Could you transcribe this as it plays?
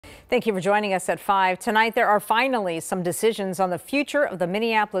Thank you for joining us at 5. Tonight, there are finally some decisions on the future of the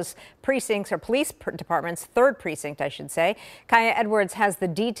Minneapolis precincts, or police department's third precinct, I should say. Kaya Edwards has the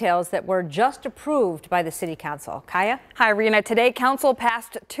details that were just approved by the City Council. Kaya? Hi, Rena. Today, Council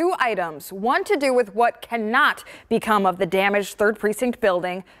passed two items, one to do with what cannot become of the damaged third precinct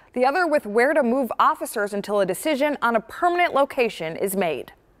building, the other with where to move officers until a decision on a permanent location is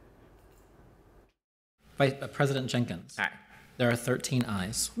made. Vice President Jenkins. Aye. There are 13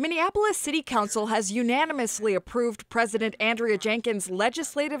 ayes. Minneapolis City Council has unanimously approved President Andrea Jenkins'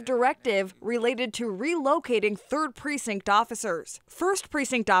 legislative directive related to relocating third precinct officers. First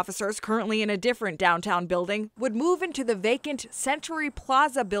precinct officers currently in a different downtown building would move into the vacant Century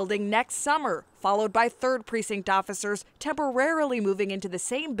Plaza building next summer, followed by third precinct officers temporarily moving into the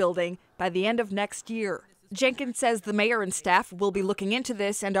same building by the end of next year. Jenkins says the mayor and staff will be looking into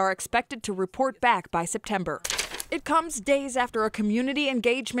this and are expected to report back by September. It comes days after a community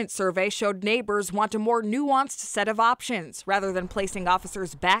engagement survey showed neighbors want a more nuanced set of options rather than placing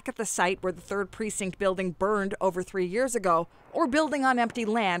officers back at the site where the third precinct building burned over 3 years ago or building on empty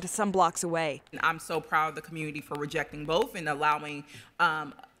land some blocks away. I'm so proud of the community for rejecting both and allowing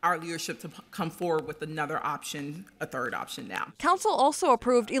our leadership to come forward with another option, a third option now. Council also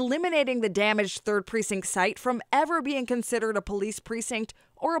approved eliminating the damaged third precinct site from ever being considered a police precinct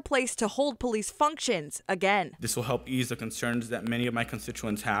or a place to hold police functions again. This will help ease the concerns that many of my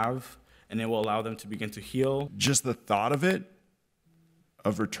constituents have, and it will allow them to begin to heal. Just the thought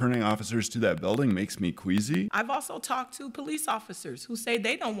of returning officers to that building makes me queasy. I've also talked to police officers who say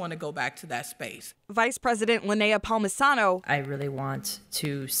they don't want to go back to that space. Vice President Linnea Palmisano, I really want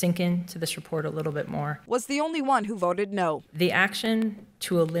to sink into this report a little bit more, was the only one who voted no. The action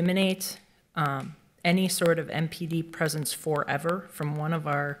to eliminate any sort of MPD presence forever from one of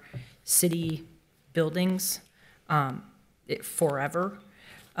our city buildings forever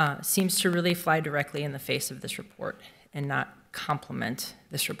seems to really fly directly in the face of this report and not complement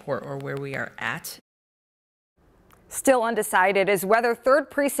this report or where we are at. Still undecided is whether third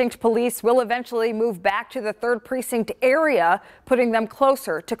precinct police will eventually move back to the third precinct area, putting them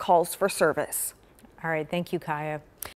closer to calls for service. All right. Thank you, Kaya.